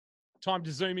Time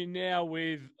to zoom in now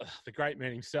with the great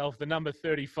man himself, the number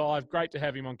 35. Great to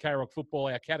have him on K-Rock Football,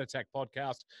 our Cat Attack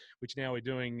podcast, which now we're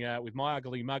doing with my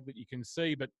ugly mug that you can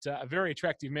see, but a very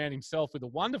attractive man himself with a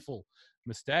wonderful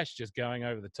moustache just going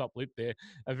over the top lip there.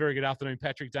 A very good afternoon,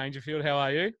 Patrick Dangerfield. How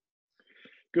are you?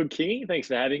 Good, King. Thanks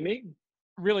for having me.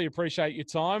 Really appreciate your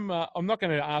time. I'm not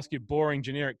going to ask you boring,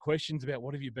 generic questions about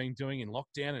what have you been doing in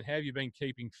lockdown and how have you been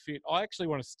keeping fit. I actually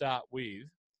want to start with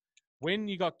when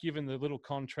you got given the little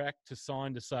contract to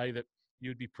sign to say that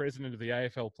you'd be president of the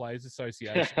AFL Players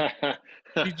Association,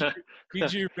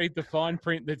 did you read the fine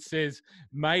print that says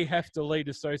may have to lead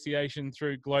association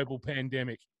through global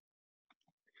pandemic?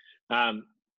 I'll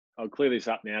clear this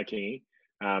up now, Kingy.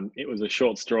 It was a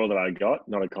short straw that I got,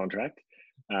 not a contract.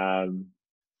 And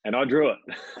I drew it.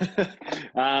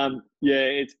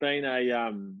 It's been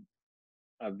a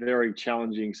very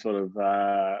challenging sort of,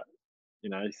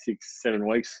 6-7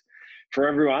 weeks for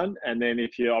everyone. And then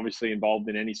if you're obviously involved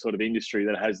in any sort of industry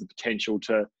that has the potential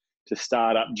to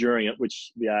start up during it,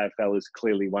 which the AFL is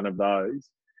clearly one of those.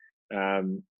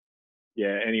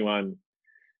 Anyone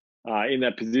in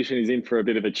that position is in for a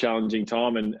bit of a challenging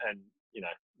time. And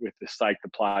with the stake the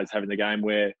players have in the game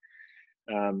where,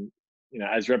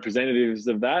 as representatives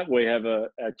of that, we have our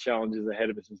challenges ahead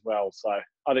of us as well. So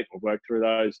I think we've worked through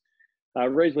those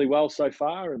reasonably well so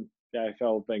far, and the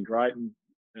AFL have been great.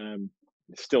 And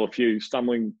still a few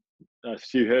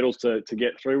hurdles to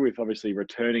get through with obviously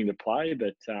returning to play,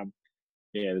 but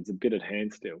there's a bit at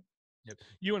hand still. Yep.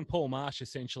 You and Paul Marsh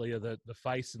essentially are the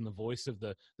face and the voice of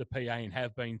the PA and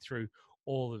have been through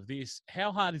all of this.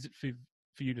 How hard is it for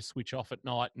you to switch off at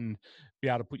night and be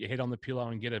able to put your head on the pillow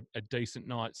and get a decent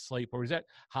night's sleep? Or is that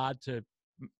hard to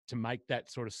make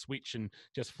that sort of switch and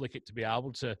just flick it to be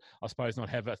able to, I suppose, not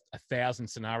have a thousand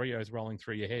scenarios rolling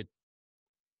through your head?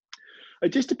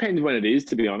 It just depends when it is,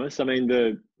 to be honest. I mean,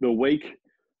 the week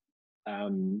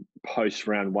post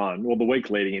round one, well, the week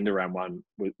leading into round one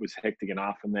was hectic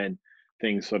enough, and then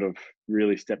things sort of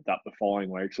really stepped up the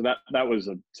following week. So that was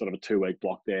a sort of a 2-week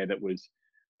block there that was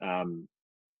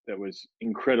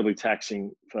incredibly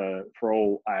taxing for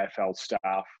all AFL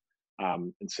staff,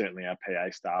 and certainly our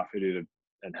PA staff who did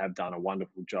and have done a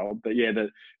wonderful job. But yeah,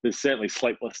 there's certainly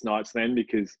sleepless nights then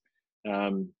because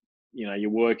you're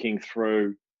working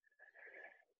through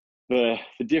the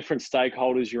different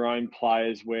stakeholders, your own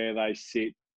players, where they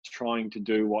sit, trying to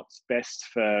do what's best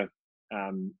for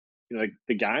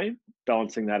the game,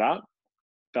 balancing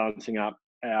up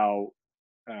our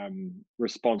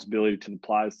responsibility to the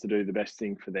players to do the best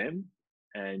thing for them,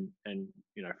 and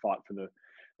fight for the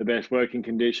best working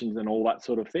conditions and all that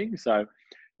sort of thing. So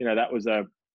that was a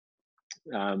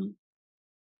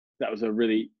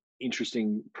really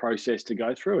interesting process to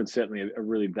go through, and certainly a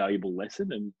really valuable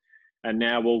lesson. And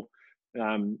now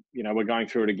we're going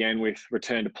through it again with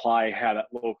return to play, how that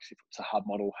looks. If it's a hub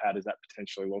model, how does that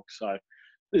potentially look? So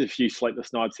there's a few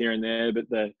sleepless nights here and there, but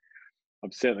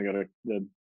I've certainly got the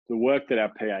work that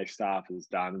our PA staff has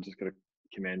done. I'm just got to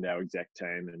commend our exec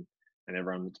team and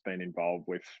everyone that's been involved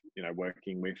with,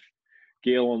 working with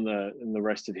Gil and the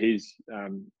rest of his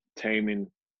team in,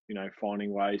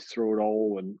 finding ways through it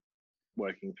all and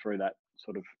working through that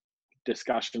sort of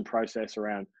discussion process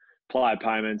around player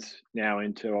payments now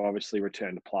into obviously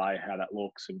return to play, how that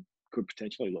looks and could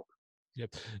potentially look.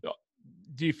 Yep.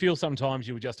 Do you feel sometimes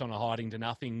you were just on a hiding to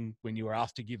nothing when you were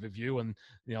asked to give a view, and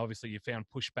obviously you found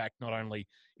pushback not only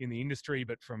in the industry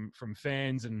but from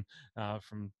fans and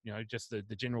from just the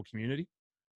general community?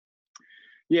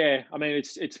 Yeah, I mean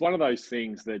it's one of those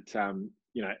things that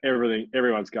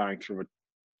everyone's going through a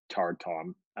torrid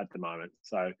time at the moment.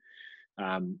 So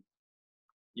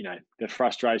the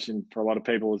frustration for a lot of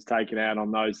people is taken out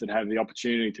on those that have the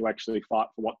opportunity to actually fight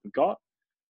for what they've got.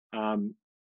 And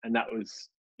that was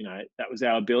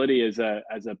our ability as a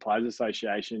players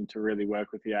association to really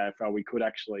work with the AFL. We could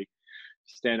actually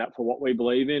stand up for what we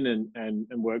believe in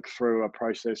and work through a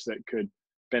process that could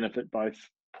benefit both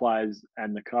players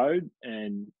and the code.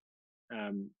 And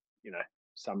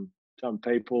some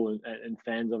people and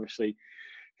fans obviously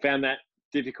found that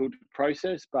difficult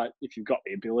process. But if you've got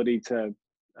the ability to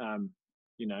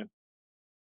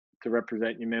to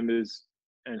represent your members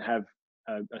and have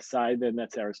a say, then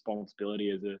that's our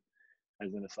responsibility as an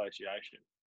association.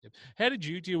 How did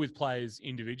you deal with players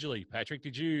individually, Patrick?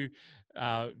 Did you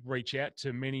reach out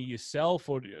to many yourself,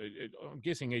 or I'm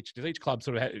guessing does each club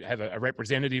sort of have a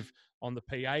representative on the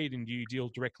PA, and do you deal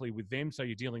directly with them? So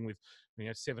you're dealing with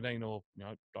 17 or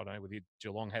I don't know whether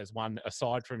Geelong has one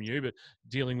aside from you, but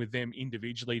dealing with them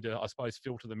individually to, I suppose,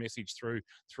 filter the message through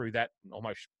that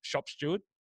almost shop steward.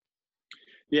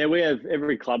 Yeah, we have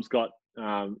every club's got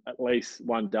at least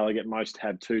one delegate. Most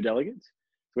have two delegates.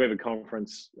 we have a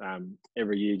conference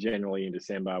every year, generally in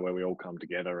December, where we all come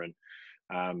together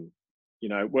and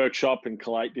workshop and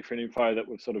collate different info that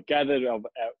we've sort of gathered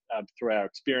through our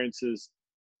experiences.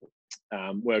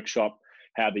 Workshop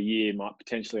how the year might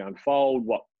potentially unfold,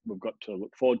 what we've got to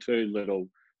look forward to, little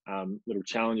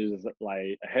challenges that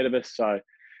lay ahead of us. So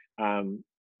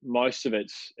most of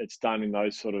it's done in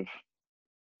those sort of,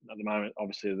 at the moment,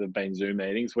 obviously there've been Zoom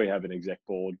meetings. We have an exec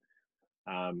board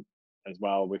as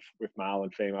well with male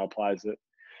and female players that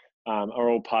are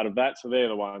all part of that. So they're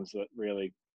the ones that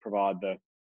really provide the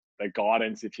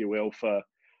guidance, if you will, for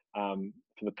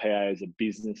the PA as a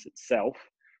business itself.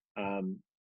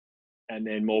 And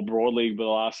then more broadly, the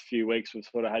last few weeks, we've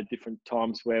sort of had different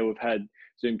times where we've had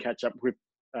Zoom catch-ups with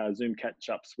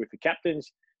the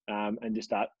captains and just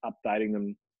start updating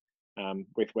them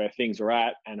with where things are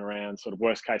at and around sort of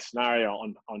worst case scenario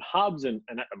on hubs. And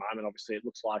at the moment, obviously, it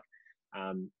looks like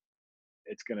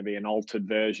it's going to be an altered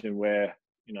version where,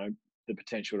 the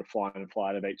potential to fly in and fly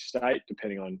out of each state,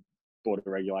 depending on border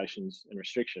regulations and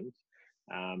restrictions.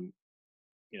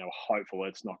 Hopeful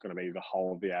it's not going to be the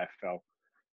whole of the AFL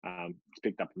it's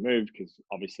picked up and moved, because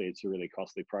obviously it's a really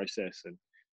costly process and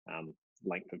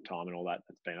length of time and all that's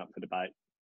been up for debate.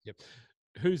 Yep.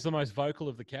 Who's the most vocal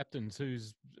of the captains?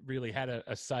 Who's really had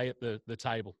a say at the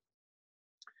table?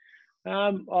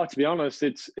 To be honest,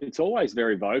 it's always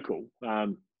very vocal,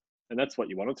 and that's what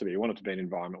you want it to be. You want it to be an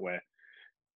environment where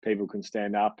people can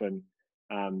stand up and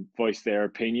voice their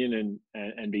opinion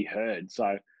and be heard.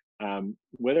 So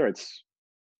whether it's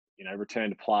return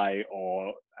to play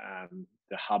or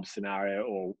the hub scenario,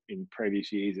 or in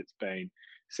previous years it's been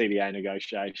CBA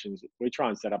negotiations, we try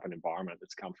and set up an environment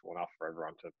that's comfortable enough for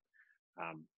everyone to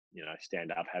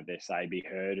stand up, have their say, be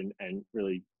heard, and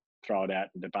really throw it out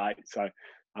in debate. So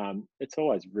it's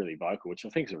always really vocal, which I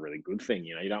think is a really good thing.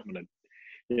 You don't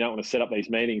want to set up these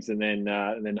meetings and then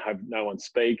have no one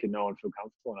speak and no one feel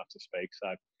comfortable enough to speak.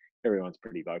 So everyone's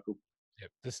pretty vocal.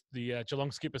 Yep. The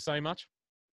Geelong skipper say much?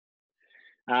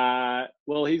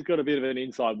 Well, he's got a bit of an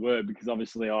inside word, because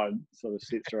obviously I sort of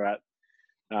sit throughout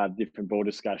different board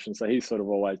discussions. So he's sort of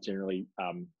always generally,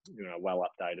 well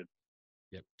updated.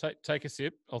 Yep. Take a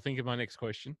sip. I'll think of my next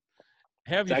question.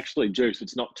 It's actually juice.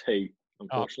 It's not tea,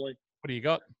 unfortunately. What do you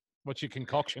got? What's your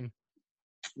concoction?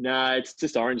 No, it's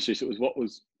just orange juice. It was what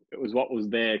was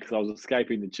there, because I was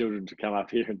escaping the children to come up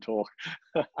here and talk.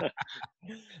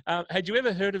 Had you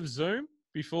ever heard of Zoom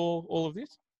before all of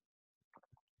this?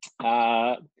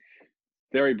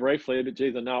 Very briefly, but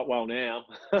geez, I know it well now.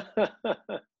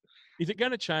 Is it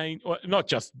going to change? Or not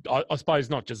just, I suppose,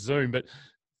 not just Zoom, but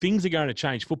things are going to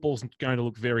change. Football's going to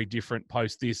look very different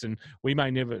post this, and we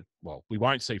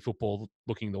won't see football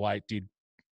looking the way it did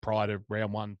prior to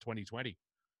round 1, 2020.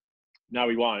 No,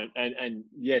 we won't. And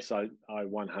yes, I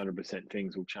 100%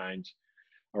 things will change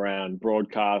around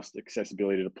broadcast,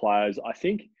 accessibility to players. I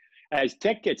think as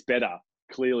tech gets better,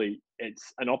 clearly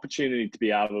it's an opportunity to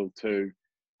be able to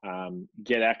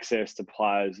get access to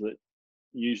players that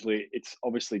usually it's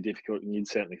obviously difficult, and you'd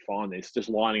certainly find this, just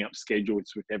lining up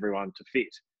schedules with everyone to fit.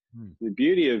 The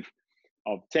beauty of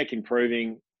tech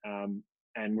improving, and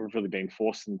we've really been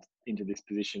forced into this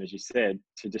position, as you said,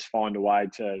 to just find a way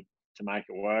to make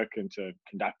it work and to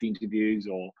conduct interviews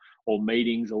or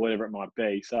meetings or whatever it might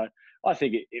be. So I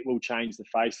think it will change the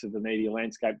face of the media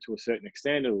landscape to a certain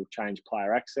extent. It will change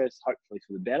player access, hopefully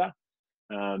for the better.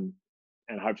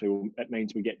 And hopefully it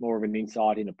means we get more of an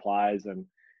insight into players and,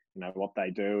 what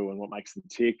they do and what makes them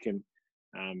tick, and,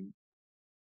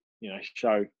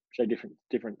 show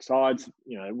different sides.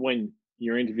 When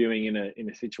you're interviewing in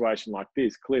a situation like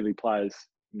this, clearly players,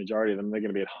 the majority of them, they're going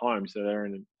to be at home, so they're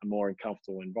in a more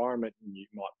uncomfortable environment, and you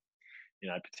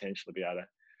might, potentially be able to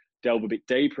delve a bit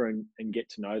deeper and get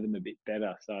to know them a bit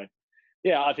better. So,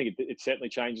 yeah, I think it certainly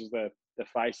changes the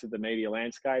face of the media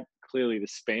landscape. Clearly, the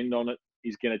spend on it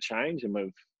is going to change,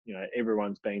 and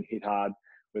everyone's been hit hard,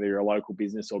 whether you're a local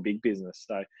business or big business.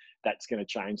 So that's going to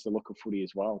change the look of footy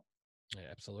as well. Yeah,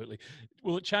 absolutely.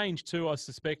 Will it change too? I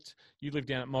suspect you live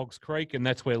down at Moggs Creek, and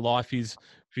that's where life is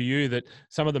for you, that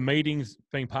some of the meetings,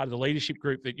 being part of the leadership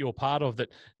group that you're part of, that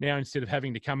now instead of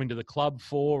having to come into the club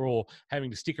for or having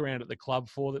to stick around at the club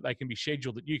for, that they can be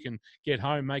scheduled, that you can get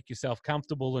home, make yourself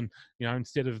comfortable, and,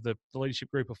 instead of the leadership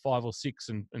group of 5 or 6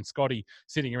 and Scotty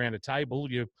sitting around a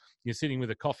table, you're sitting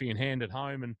with a coffee in hand at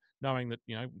home and knowing that,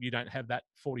 you don't have that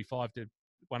 45 to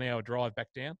 1 hour drive back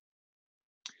down.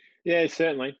 Yeah,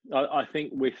 certainly. I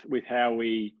think with how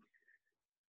we,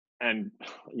 and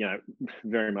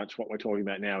very much what we're talking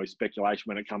about now is speculation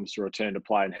when it comes to return to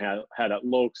play and how that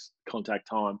looks, contact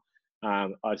time.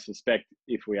 I suspect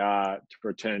if we are to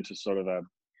return to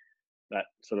that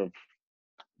sort of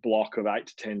block of 8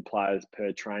 to 10 players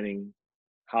per training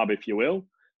hub, if you will.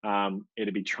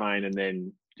 It'd be train and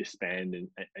then disband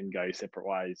and go separate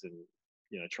ways, and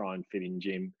try and fit in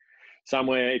gym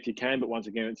somewhere if you can. But once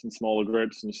again, it's in smaller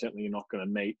groups, and certainly you're not going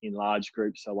to meet in large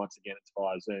groups. So once again, it's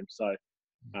via Zoom. So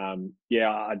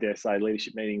I dare say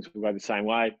leadership meetings will go the same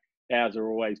way. Ours are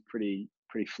always pretty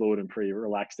fluid and pretty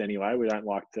relaxed anyway. We don't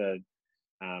like to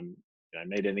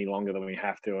meet any longer than we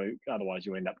have to. Otherwise,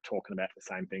 you end up talking about the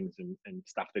same things and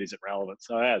stuff that isn't relevant.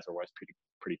 So ours are always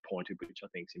pretty pointed, which I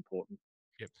think is important.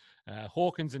 Yep.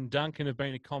 Hawkins and Duncan have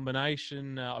been a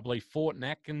combination. I believe Fort and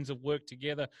Atkins have worked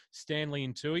together. Stanley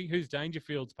and Tui. Who's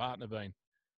Dangerfield's partner been?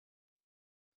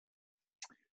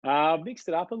 I've mixed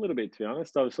it up a little bit, to be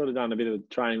honest. I've sort of done a bit of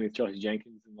training with Josh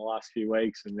Jenkins in the last few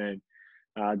weeks, and then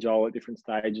Joel at different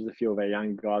stages, a few of our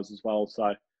young guys as well.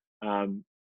 So,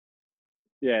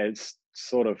 it's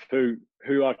sort of who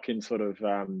I can sort of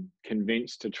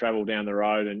convince to travel down the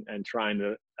road and train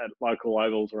at local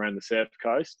ovals around the Surf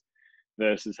Coast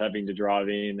versus having to drive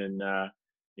in and,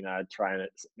 train at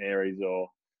St Mary's or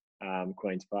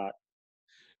Queen's Park.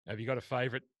 Have you got a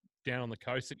favourite down on the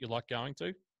coast that you like going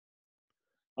to?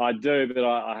 I do, but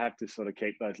I have to sort of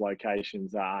keep those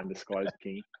locations undisclosed,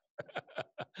 King.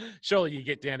 Surely you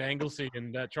get down to Anglesey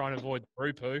and try and avoid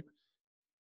the poo.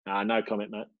 No comment,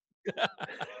 mate.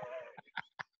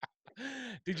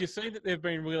 Did you see that they've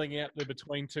been wheeling out the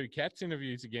Between Two Cats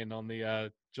interviews again on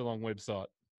the Geelong website?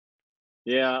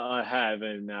 Yeah, I have,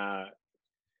 and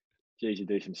geez, you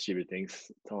do some stupid things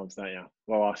at times, don't you?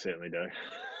 Well, I certainly do.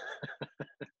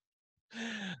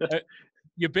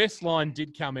 Your best line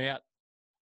did come out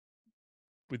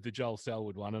with the Joel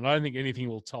Selwood one, and I don't think anything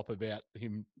will top about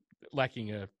him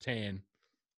lacking a tan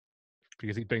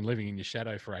because he's been living in your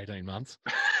shadow for 18 months.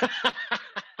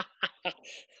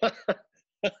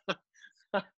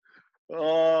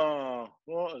 Oh,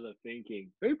 what was I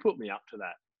thinking? Who put me up to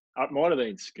that? It might have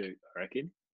been Scoot, I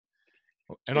reckon.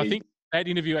 And I think that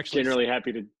interview actually... Generally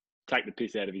happy to take the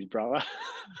piss out of his brother.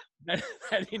 that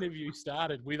interview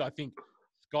started with, I think,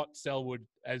 Scott Selwood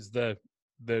as the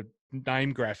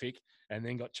name graphic, and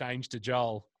then got changed to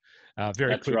Joel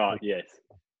very That's quickly. right, yes.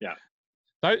 Yeah.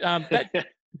 So,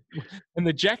 and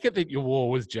the jacket that you wore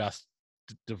was just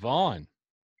divine.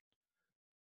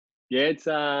 Yeah, it's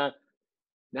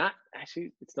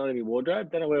actually it's not in my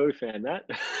wardrobe. Don't know where we found that.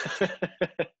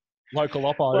 Local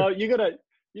oppo. Well, you gotta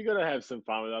have some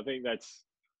fun with it. I think that's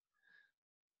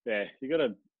you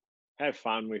gotta have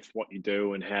fun with what you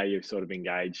do and how you've sort of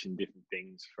engaged in different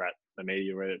things throughout the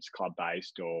media, whether it's club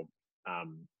based or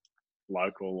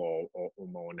local or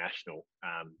more national.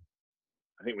 I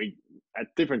think we at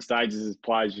different stages as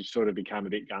players you sort of become a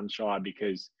bit gun shy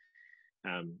because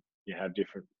you have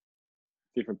different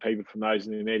people from those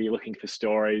in the media looking for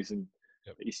stories, and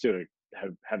you still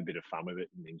have a bit of fun with it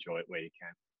and enjoy it where you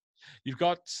can. You've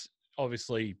got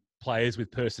obviously players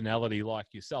with personality like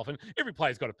yourself, and every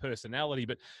player's got a personality,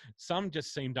 but some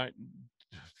just don't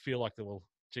feel like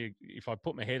gee, if I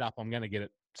put my head up, I'm going to get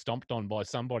it stomped on by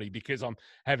somebody because I'm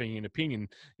having an opinion.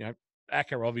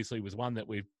 Acker obviously was one that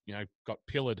we've, got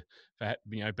pillared for,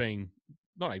 being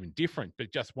not even different,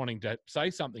 but just wanting to say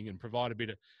something and provide a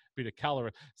bit of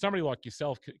colour. Somebody like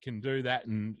yourself can do that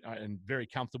and very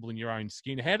comfortable in your own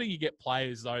skin. How do you get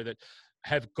players, though, that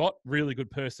have got really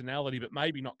good personality but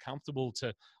maybe not comfortable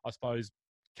to, I suppose,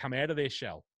 come out of their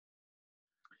shell?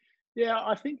 Yeah,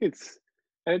 I think it's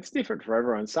different for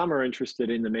everyone. Some are interested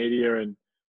in the media and,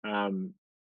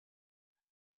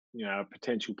 a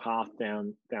potential path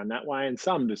down that way, and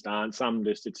some just aren't. Some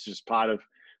just, it's just part of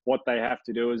what they have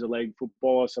to do as a league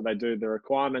footballer, so they do the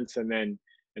requirements and then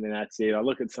that's it. I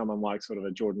look at someone like sort of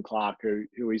a Jordan Clark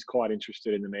who is quite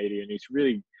interested in the media, and he's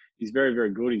very,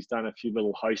 very good. He's done a few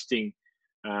little hosting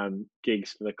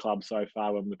gigs for the club so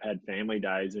far when we've had family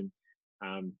days, and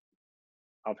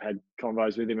I've had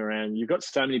convos with him around. You've got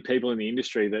so many people in the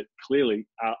industry that clearly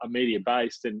are media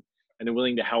based and are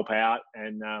willing to help out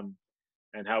and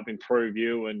help improve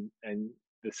you and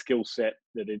the skill set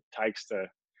that it takes to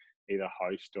either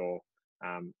host or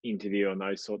interview and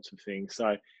those sorts of things.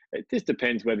 So it just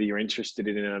depends whether you're interested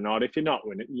in it or not. If you're not,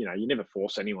 you never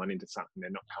force anyone into something they're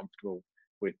not comfortable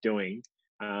with doing.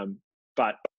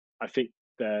 But I think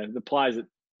the players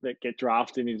that get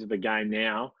drafted into the game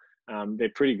now, they're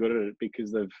pretty good at it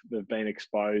because they've been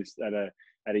exposed at a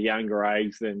younger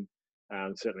age than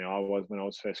certainly I was when I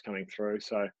was first coming through.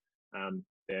 So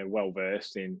they're well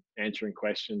versed in answering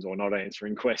questions or not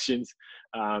answering questions,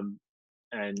 and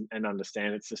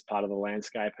understand it's just part of the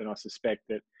landscape. And I suspect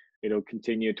that it'll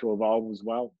continue to evolve as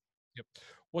well. Yep.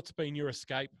 What's been your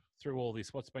escape through all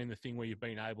this? What's been the thing where you've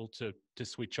been able to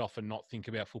switch off and not think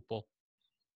about football?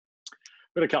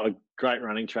 got a couple of great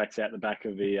running tracks out the back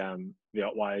of the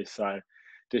Otway. So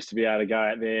just to be able to go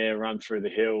out there, run through the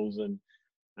hills and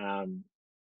um,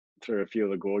 through a few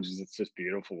of the gorges, it's just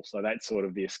beautiful. So that's sort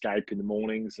of the escape in the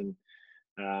mornings, and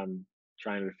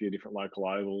train at a few different local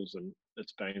ovals, and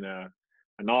it's been a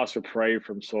nice reprieve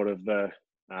from sort of the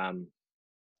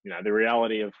the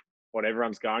reality of what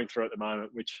everyone's going through at the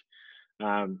moment, which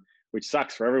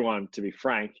sucks for everyone, to be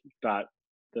frank. But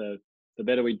the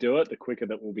better we do it, the quicker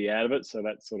that we'll be out of it. So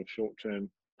that sort of short term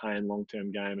pain, long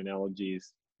term game analogy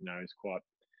is quite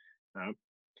um,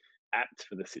 apt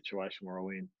for the situation we're all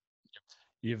in.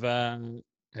 You've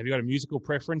have you got a musical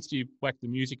preference? Do you whack the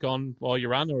music on while you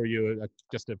run, or are you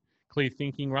just a clear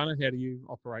thinking runner? How do you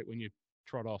operate when you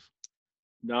trot off?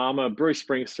 No, I'm a Bruce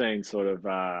Springsteen sort of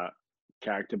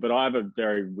character, but I have a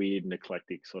very weird and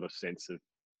eclectic sort of sense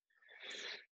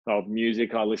of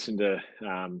music. I listen to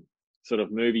sort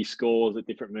of movie scores at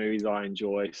different movies I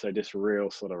enjoy, so just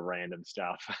real sort of random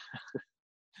stuff.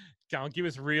 Go on, give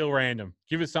us real random.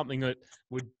 Give us something that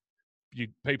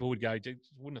people would go,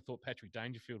 wouldn't have thought Patrick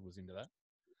Dangerfield was into that.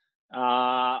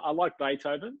 I like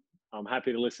Beethoven. I'm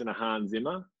happy to listen to Hans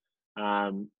Zimmer.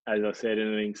 As I said,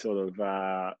 anything sort of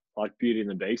like Beauty and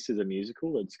the Beast is a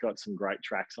musical. It's got some great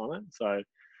tracks on it. So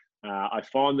I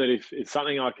find that if it's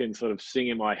something I can sort of sing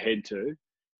in my head to,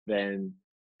 then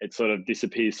it sort of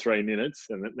disappears 3 minutes,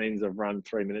 and that means I've run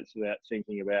 3 minutes without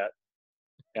thinking about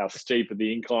how steep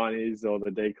the incline is or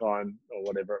the decline or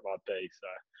whatever it might be.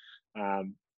 So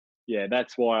yeah,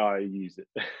 that's why I use it.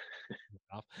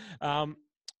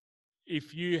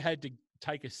 If you had to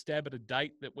take a stab at a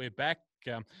date that we're back,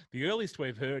 the earliest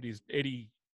we've heard is Eddie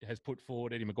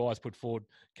Maguire's put forward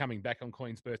coming back on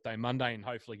Queen's Birthday Monday, and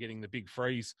hopefully getting the big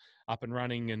freeze up and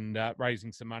running and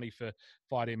raising some money for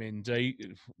Fight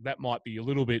MND. That might be a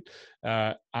little bit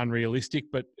unrealistic,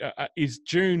 but is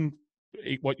June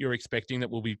what you're expecting, that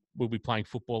we'll be playing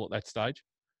football at that stage?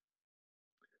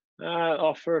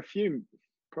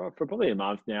 For probably a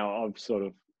month now, I've sort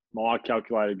of, my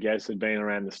calculated guess had been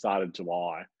around the start of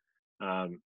July.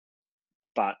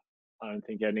 But I don't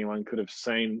think anyone could have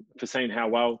foreseen how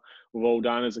well we've all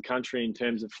done as a country in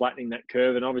terms of flattening that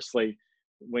curve. And obviously,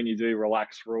 when you do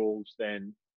relax rules,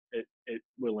 then it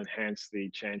will enhance the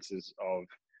chances of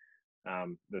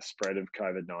the spread of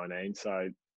COVID-19. So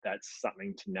that's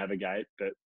something to navigate.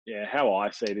 But yeah, how I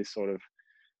see it is sort of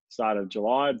start of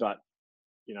July. But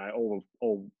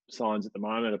all signs at the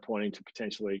moment are pointing to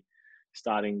potentially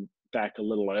starting back a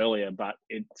little earlier, but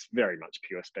it's very much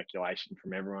pure speculation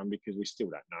from everyone, because we still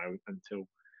don't know until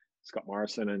Scott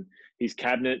Morrison and his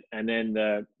cabinet and then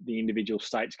the individual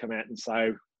states come out and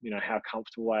say, how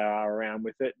comfortable they are around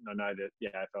with it. And I know that the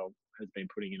AFL has been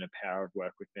putting in a power of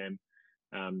work with them,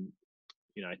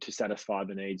 to satisfy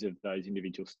the needs of those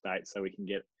individual states, so we can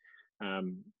get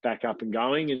back up and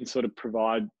going and sort of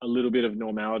provide a little bit of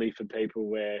normality for people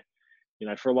where,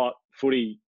 for a lot,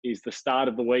 footy is the start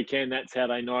of the weekend. That's how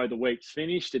they know the week's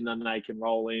finished, and then they can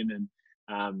roll in and,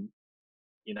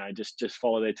 just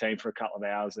follow their team for a couple of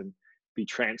hours and be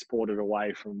transported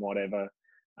away from whatever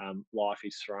life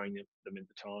is throwing them at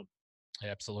the time.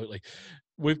 Absolutely.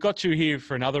 We've got you here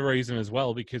for another reason as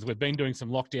well, because we've been doing some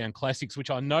lockdown classics,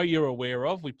 which I know you're aware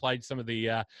of. We played some of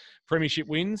the premiership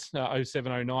wins,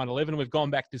 07, 09, 11. We've gone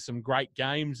back to some great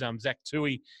games. Zach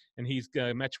Tui and his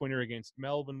match winner against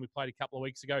Melbourne, we played a couple of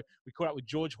weeks ago. We caught up with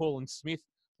George Hall-and-Smith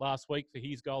last week for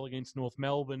his goal against North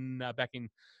Melbourne back in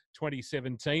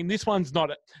 2017. This one's not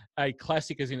a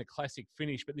classic as in a classic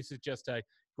finish, but this is just a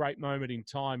great moment in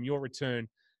time, your return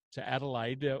to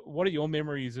Adelaide. What are your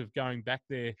memories of going back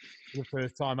there for the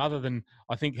first time, other than,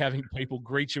 I think, having people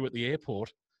greet you at the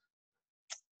airport?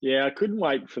 Yeah, I couldn't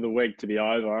wait for the week to be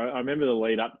over. I remember the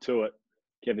lead up to it.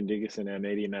 Kevin Dickerson, our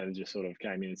media manager, sort of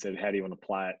came in and said, how do you want to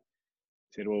play it?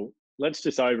 I said, well, let's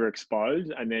just overexpose,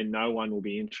 and then no one will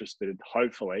be interested,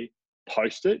 hopefully,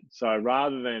 post it. So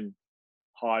rather than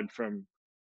hide from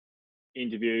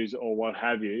interviews or what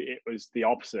have you, it was the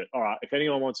opposite. All right, if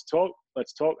anyone wants to talk,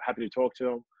 let's talk. Happy to talk to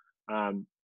them.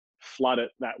 Flood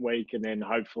it that week, and then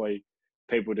hopefully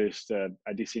people just are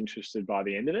disinterested by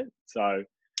the end of it. So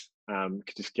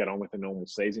could just get on with a normal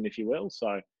season, if you will.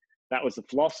 So that was the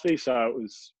philosophy. So I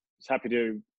was happy to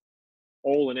do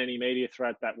all and any media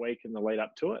throughout that week and the lead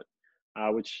up to it,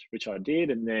 which I did,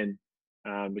 and then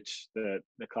which the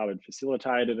club had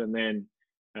facilitated, and then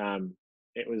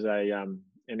it was an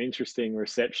interesting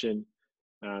reception.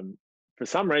 For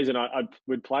some reason,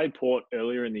 we'd played Port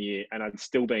earlier in the year, and I'd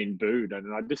still been booed,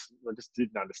 and I just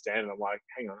didn't understand it. I'm like,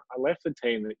 hang on, I left the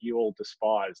team that you all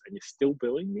despise, and you're still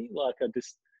booing me? Like,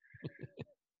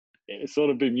 it sort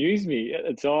of bemused me at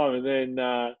the time. And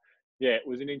then, it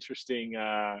was an interesting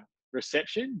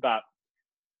reception, but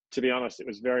to be honest, it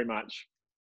was very much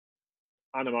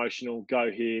unemotional.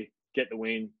 Go here, get the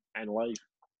win, and leave.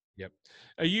 Yep.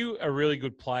 Are you a really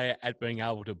good player at being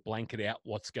able to blanket out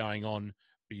what's going on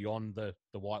beyond the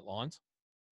white lines?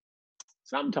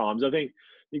 Sometimes I think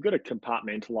you've got to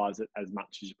compartmentalize it as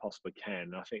much as you possibly can.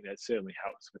 And I think that certainly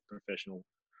helps with professional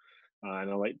and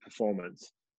elite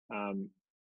performance. Um,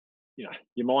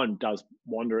 your mind does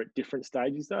wander at different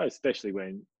stages, though, especially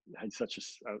when you had such a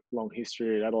long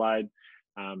history at Adelaide,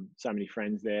 so many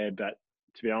friends there. But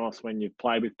to be honest, when you've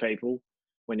played with people,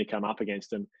 when you come up against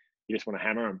them, you just want to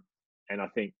hammer them. And I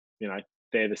think,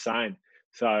 they're the same.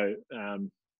 So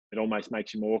it almost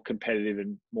makes you more competitive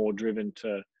and more driven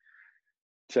to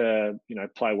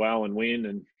play well and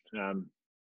win. And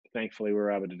thankfully, we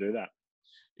were able to do that.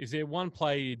 Is there one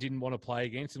player you didn't want to play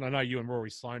against? And I know you and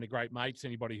Rory Sloane are great mates.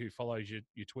 Anybody who follows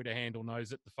your Twitter handle knows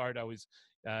that the photo is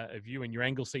of you in your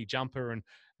Anglesey jumper and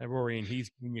Rory in his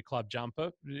in your club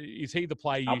jumper. Is he the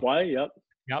player you Upway? Yep.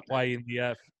 Upway in the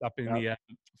up in the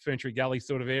Ferntree Gully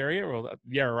sort of area or the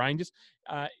Yarra Ranges?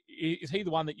 Is he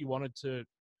the one that you wanted to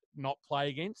not play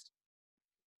against?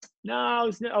 No, I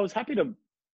was happy to.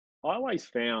 I always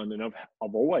found, and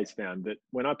I've always found that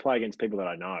when I play against people that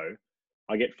I know,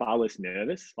 I get far less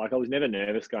nervous. Like I was never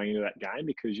nervous going into that game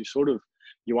because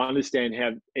you understand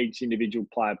how each individual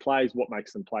player plays, what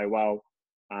makes them play well,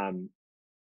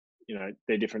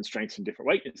 their different strengths and different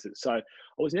weaknesses. So I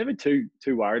was never too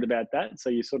worried about that. So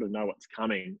you sort of know what's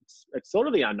coming. It's sort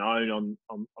of the unknown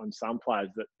on some players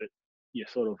that you're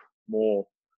sort of more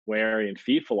wary and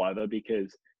fearful over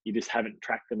because you just haven't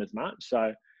tracked them as much.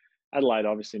 So Adelaide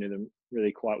obviously knew them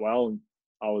really quite well, and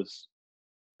I was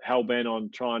hell bent on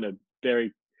trying to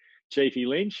bury Chiefy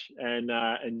Lynch and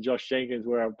Josh Jenkins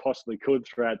where I possibly could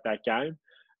throughout that game,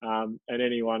 and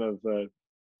any one of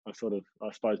I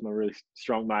suppose my really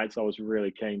strong mates. I was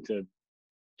really keen to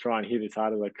try and hit as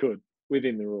hard as I could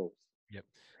within the rules. Yep.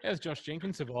 How's Josh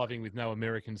Jenkins surviving with no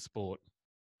American sport?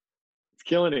 It's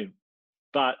killing him,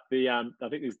 but I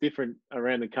think there's different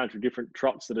around the country, different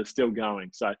trots that are still going.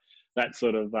 So that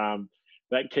sort of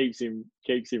that keeps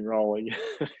him rolling.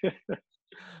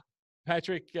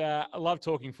 Patrick, I love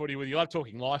talking footy with you. I love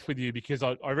talking life with you because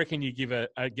I reckon you get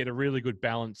a really good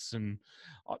balance, and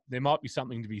there might be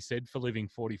something to be said for living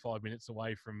 45 minutes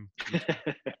away from.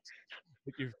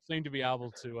 But you seem to be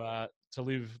able to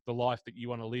live the life that you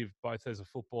want to live, both as a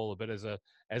footballer, but as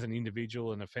an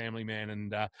individual and a family man.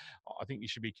 And I think you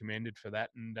should be commended for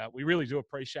that. And we really do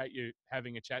appreciate you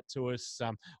having a chat to us.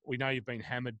 We know you've been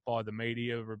hammered by the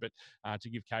media, but to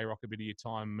give K-Rock a bit of your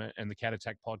time and the Cat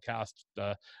Attack podcast,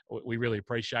 we really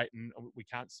appreciate, and we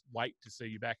can't wait to see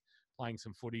you back playing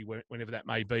some footy whenever that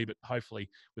may be, but hopefully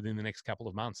within the next couple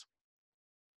of months.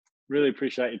 Really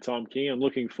appreciate your time, King. I'm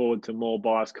looking forward to more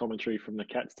biased commentary from the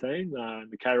Cats team,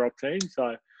 the K-Rock team.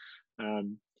 So,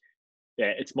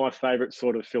 it's my favourite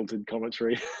sort of filtered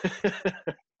commentary.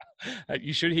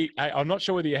 You should hear. I'm not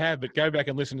sure whether you have, but go back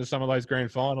and listen to some of those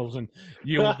grand finals, and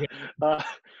you will get.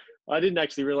 I didn't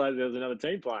actually realise there was another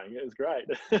team playing. It was great.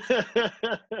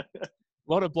 A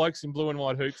lot of blokes in blue and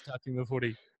white hoops touching the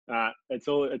footy.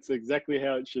 It's exactly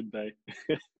how it should be.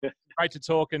 Great to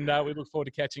talk, and we look forward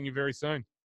to catching you very soon.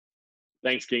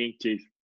 Thanks, King. Cheers.